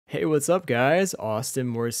Hey, what's up guys?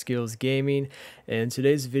 Austin, MoreSkillsGaming, and in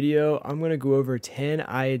today's video, I'm going to go over 10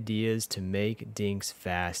 ideas to make Dinks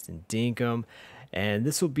fast in Dinkum, and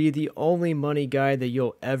this will be the only money guide that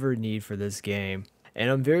you'll ever need for this game. And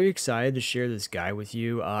I'm very excited to share this guide with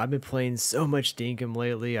you. I've been playing so much Dinkum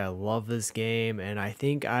lately. I love this game, and I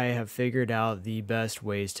think I have figured out the best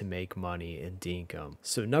ways to make money in Dinkum.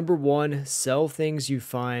 So number one, sell things you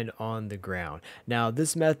find on the ground. Now,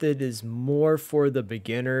 this method is more for the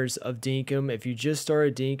beginners of Dinkum. If you just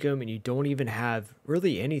started Dinkum and you don't even have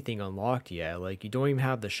really anything unlocked yet, like you don't even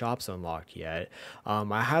have the shops unlocked yet,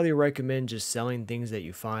 I highly recommend just selling things that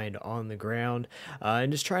you find on the ground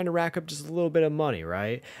and just trying to rack up just a little bit of money.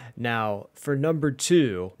 Right now, for number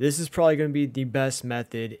two, this is probably going to be the best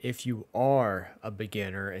method if you are a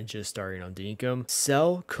beginner and just starting on Dinkum.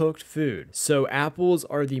 Sell cooked food. So apples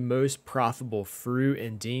are the most profitable fruit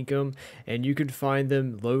in Dinkum, and you can find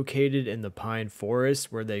them located in the pine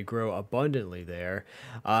forest where they grow abundantly there.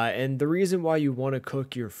 And the reason why you want to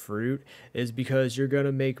cook your fruit is because you're going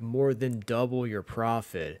to make more than double your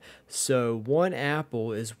profit. So one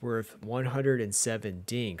apple is worth 107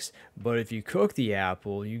 dinks, but if you cook the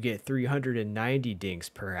apple, you get 390 dinks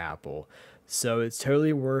per apple. So it's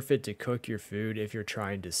totally worth it to cook your food if you're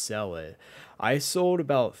trying to sell it. I sold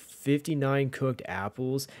about 59 cooked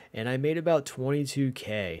apples and I made about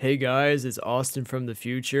 22K. Hey guys, it's Austin from the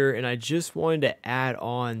future, and I just wanted to add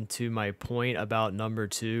on to my point about number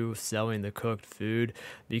two, selling the cooked food,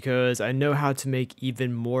 because I know how to make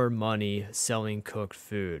even more money selling cooked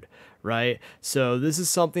food. Right? So this is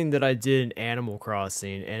something that I did in Animal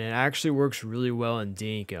Crossing, and it actually works really well in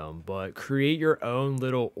Dinkum, but create your own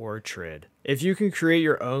little orchard. If you can create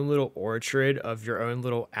your own little orchard of your own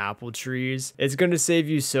little apple trees, it's going to save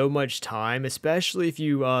you so much time, especially if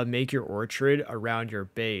you make your orchard around your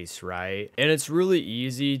base, right? And it's really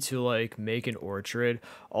easy to like make an orchard.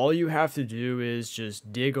 All you have to do is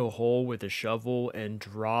just dig a hole with a shovel and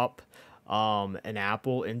drop an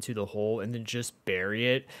apple into the hole and then just bury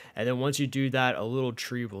it, and then once you do that, a little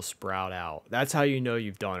tree will sprout out. That's how you know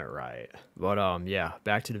you've done it right. But yeah,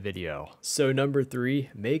 back to the video. So number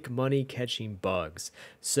three, make money catching bugs.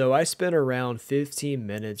 So I spent around 15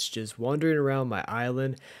 minutes just wandering around my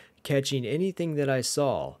island catching anything that I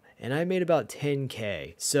saw, and I made about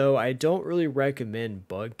 10K. So I don't really recommend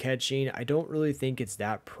bug catching. I don't really think it's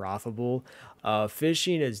that profitable.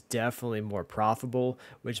 Fishing is definitely more profitable,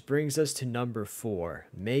 which brings us to number four,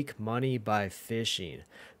 make money by fishing.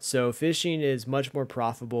 So fishing is much more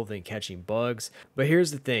profitable than catching bugs, but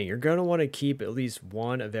here's the thing, you're going to want to keep at least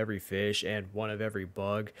one of every fish and one of every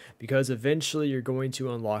bug, because eventually you're going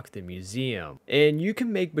to unlock the museum, and you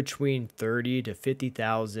can make between 30 to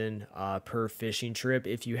 50,000 per fishing trip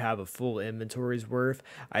if you have a full inventory's worth.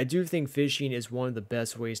 I do think fishing is one of the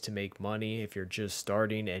best ways to make money if you're just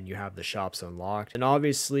starting and you have the shops unlocked, and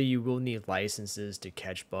obviously you will need licenses to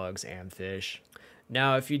catch bugs and fish.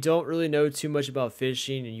 Now, if you don't really know too much about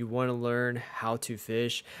fishing and you want to learn how to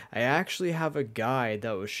fish, I actually have a guide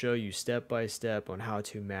that will show you step by step on how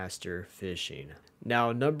to master fishing.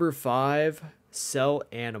 Now, number five, sell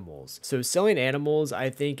animals. So selling animals, I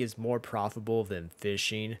think, is more profitable than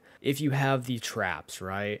fishing if you have the traps,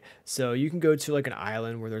 right? So you can go to like an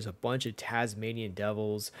island where there's a bunch of Tasmanian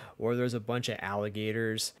devils, or there's a bunch of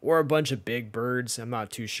alligators, or a bunch of big birds. I'm not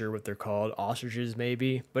too sure what they're called, ostriches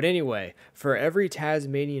maybe. But anyway, for every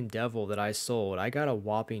Tasmanian devil that I sold, I got a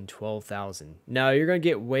whopping 12,000. Now you're gonna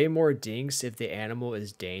get way more dinks if the animal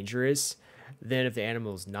is dangerous than if the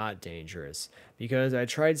animal is not dangerous, because I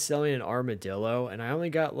tried selling an armadillo and I only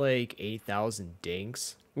got like 8,000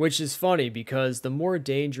 dinks, which is funny because the more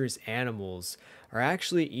dangerous animals are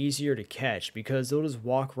actually easier to catch because they'll just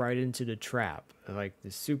walk right into the trap. Like,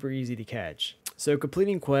 it's super easy to catch. So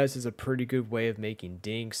completing quests is a pretty good way of making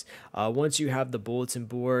dinks. Once you have the bulletin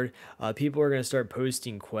board, people are going to start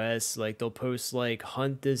posting quests. Like, they'll post like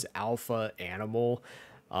hunt this alpha animal,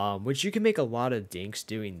 which you can make a lot of dinks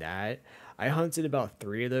doing that. I hunted about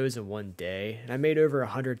 3 of those in one day, and I made over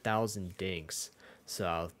 100,000 dinks.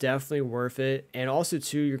 So definitely worth it. And also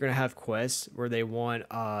too, you're going to have quests where they want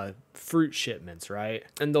fruit shipments, right?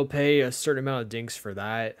 And they'll pay a certain amount of dinks for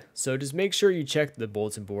that. So just make sure you check the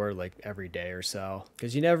bulletin board like every day or so,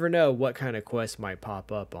 because you never know what kind of quest might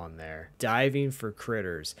pop up on there. Diving for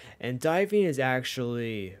critters. And diving is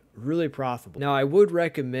actually really profitable. Now I would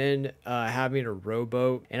recommend having a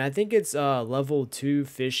rowboat, and I think it's level 2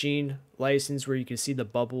 fishing license where you can see the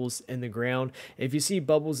bubbles in the ground. If you see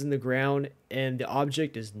bubbles in the ground and the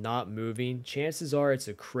object is not moving, chances are it's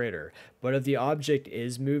a critter. But if the object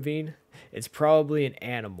is moving, it's probably an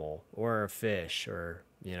animal or a fish, or,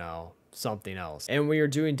 you know, something else. And when you're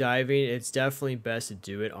doing diving, it's definitely best to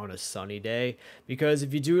do it on a sunny day, because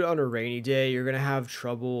if you do it on a rainy day, you're gonna have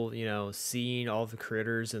trouble, seeing all the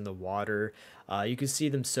critters in the water. You can see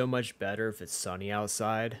them so much better if it's sunny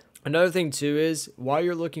outside. Another thing too is, while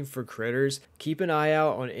you're looking for critters, keep an eye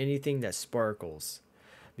out on anything that sparkles,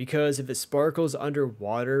 because if it sparkles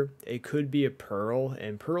underwater, it could be a pearl,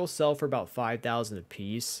 and pearls sell for about 5,000 a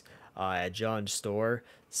piece at John's store.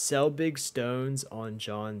 Sell big stones on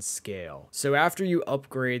John's scale. So after you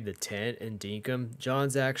upgrade the tent in Dinkum,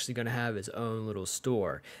 John's actually going to have his own little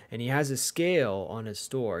store, and he has a scale on his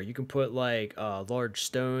store. You can put like large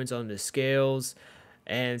stones on the scales,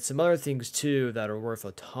 and some other things too that are worth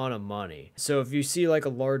a ton of money. So if you see like a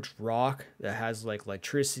large rock that has like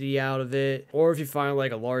electricity out of it, or if you find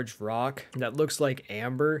like a large rock that looks like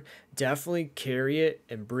amber, definitely carry it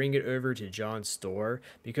and bring it over to John's store,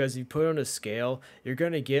 because if you put on a scale, you're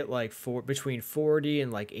gonna get like between 40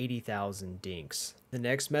 and like 80,000 dinks. The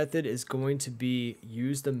next method is going to be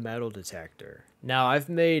use the metal detector. Now, I've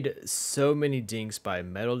made so many dinks by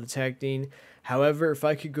metal detecting. However, if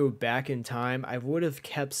I could go back in time, I would have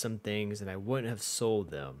kept some things and I wouldn't have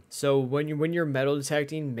sold them. So when you're metal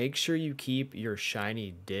detecting, make sure you keep your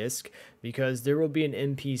shiny disc, because there will be an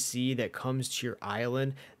NPC that comes to your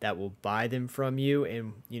island that will buy them from you,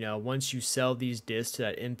 and once you sell these discs to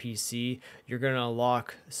that NPC, you're going to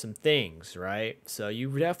unlock some things, right? So you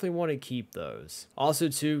definitely want to keep those. Also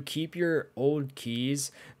too, keep your old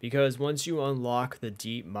keys, because once you unlock the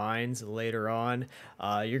deep mines later on,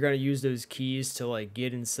 you're going to use those keys to like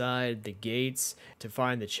get inside the gates to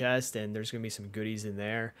find the chest, and there's going to be some goodies in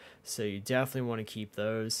there, so you definitely want to keep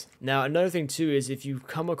those. Now, another thing too is, if you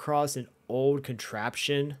come across an old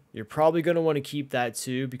contraption, you're probably going to want to keep that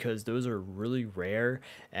too, because those are really rare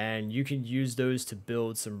and you can use those to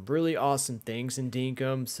build some really awesome things in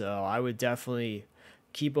Dinkum. So I would definitely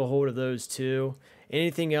keep a hold of those too.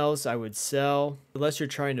 Anything else I would sell, unless you're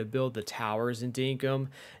trying to build the towers in Dinkum.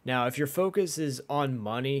 Now, if your focus is on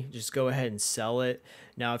money, just go ahead and sell it.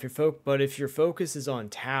 Now, if your focus is on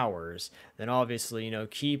towers, then obviously,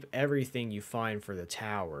 keep everything you find for the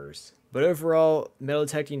towers. But overall, metal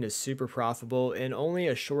detecting is super profitable. In only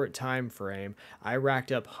a short time frame, I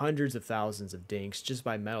racked up hundreds of thousands of dinks just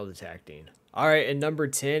by metal detecting. Alright, and number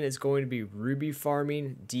 10 is going to be ruby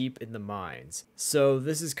farming deep in the mines. So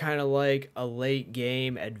this is kind of like a late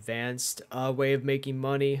game advanced way of making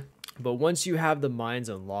money. But once you have the mines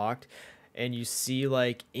unlocked and you see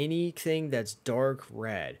like anything that's dark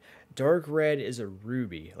red is a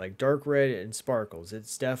ruby, like dark red and sparkles.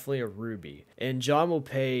 It's definitely a ruby, and John will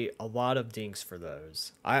pay a lot of dinks for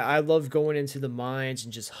those. I love going into the mines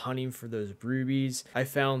and just hunting for those rubies. I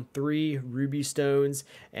found 3 ruby stones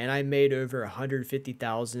and I made over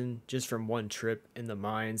 150,000 just from one trip in the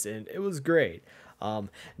mines, and it was great.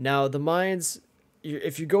 Now the mines,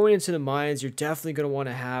 if you're going into the mines, you're definitely going to want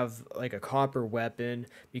to have like a copper weapon,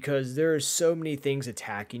 because there are so many things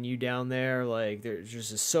attacking you down there. Like there's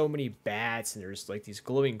just so many bats, and there's like these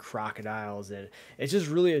glowing crocodiles, and it's just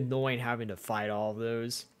really annoying having to fight all of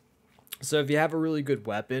those. So if you have a really good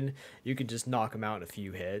weapon, you can just knock them out in a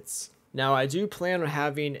few hits. Now, I do plan on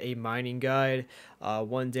having a mining guide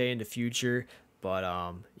one day in the future. But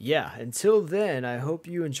yeah, until then, I hope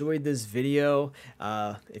you enjoyed this video.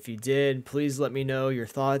 If you did, please let me know your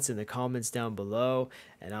thoughts in the comments down below,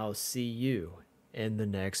 and I'll see you in the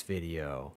next video.